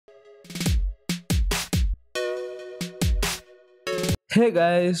Hey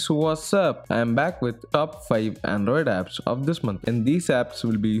guys, what's up? I am back with top 5 Android apps of this month, and these apps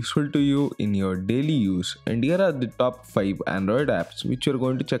will be useful to you in your daily use. And here are the top 5 Android apps which you're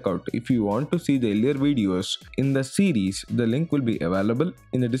going to check out. If you want to see the earlier videos in the series, the link will be available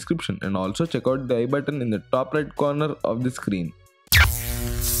in the description, and also check out the I button in the top right corner of the screen.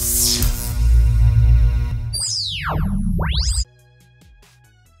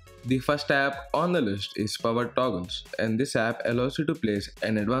 The first app on the list is Power Toggles, and this app allows you to place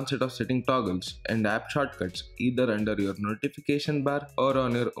an advanced set of setting toggles and app shortcuts either under your notification bar or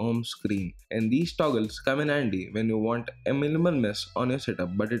on your home screen. And these toggles come in handy when you want a minimal mess on your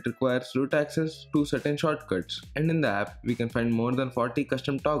setup, but it requires root access to certain shortcuts. And in the app, we can find more than 40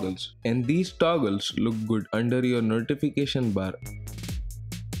 custom toggles, and these toggles look good under your notification bar.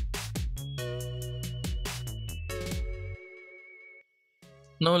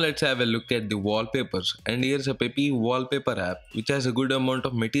 Now let's have a look at the wallpapers, and here's a Peppy wallpaper app which has a good amount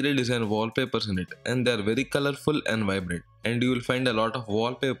of material design wallpapers in it, and they are very colorful and vibrant, and you will find a lot of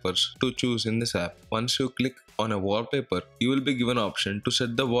wallpapers to choose in this app. Once you click on a wallpaper, you will be given an option to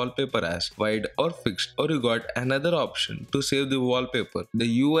set the wallpaper as wide or fixed, or you got another option to save the wallpaper.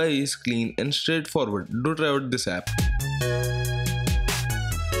 The UI is clean and straightforward. Do try out this app.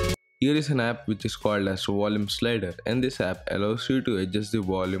 Here is an app which is called as Volume Slider, and this app allows you to adjust the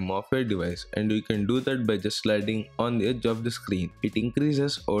volume of your device, and you can do that by just sliding on the edge of the screen. It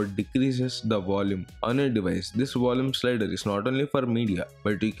increases or decreases the volume on your device. This volume slider is not only for media,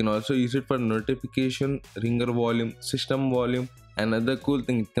 but you can also use it for notification, ringer volume, system volume. Another cool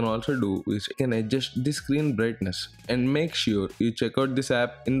thing it can also do is it can adjust the screen brightness. And make sure you check out this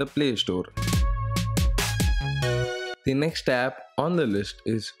app in the Play Store. The next app on the list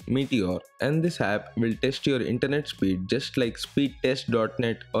is Meteor, and this app will test your internet speed just like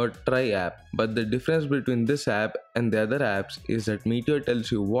speedtest.net or Try app. But the difference between this app and the other apps is that Meteor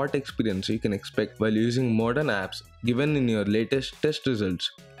tells you what experience you can expect while using modern apps given in your latest test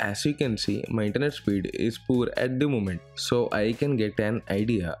results. As you can see, my internet speed is poor at the moment, so I can get an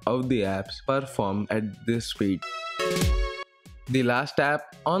idea of the apps perform at this speed. The last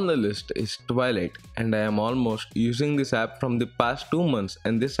app on the list is Twilight, and I am almost using this app from the past 2 months,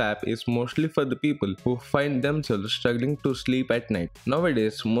 and this app is mostly for the people who find themselves struggling to sleep at night.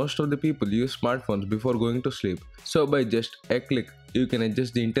 Nowadays, most of the people use smartphones before going to sleep, so by just a click, you can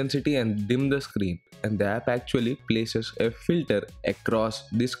adjust the intensity and dim the screen, and the app actually places a filter across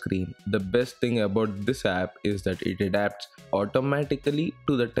the screen. The best thing about this app is that it adapts automatically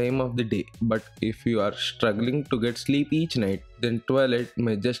to the time of the day. But if you are struggling to get sleep each night, then Twilight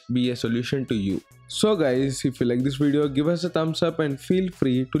may just be a solution to you. So guys, if you like this video, give us a thumbs up and feel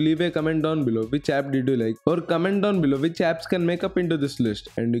free to leave a comment down below which app did you like, or comment down below which apps can make up into this list,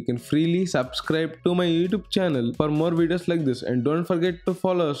 and you can freely subscribe to my YouTube channel for more videos like this, and don't forget to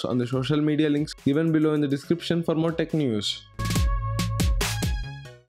follow us on the social media links given below in the description for more tech news.